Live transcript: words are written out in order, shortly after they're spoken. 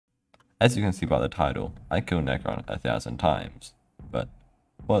As you can see by the title, I killed Necron 1,000 times, but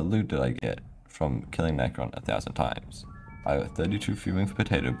what loot did I get from killing Necron 1,000 times? I got 32 fuming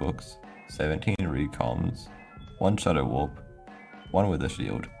potato books, 17 recoms, 1 shadow warp, 1 with a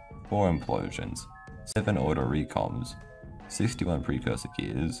shield, 4 implosions, 7 auto recoms, 61 precursor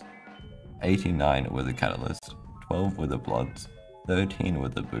gears, 89 with a catalyst, 12 with the bloods, 13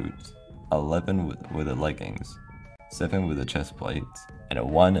 with the boots, 11 with the leggings, 7 with the chest plates, and a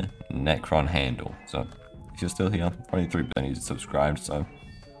 1 Necron handle. So if you're still here, 23% of you subscribed, so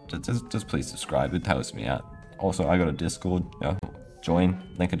just please subscribe, it helps me out. Also, I got a Discord, join,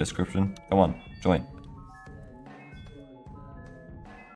 link in description, come on, join.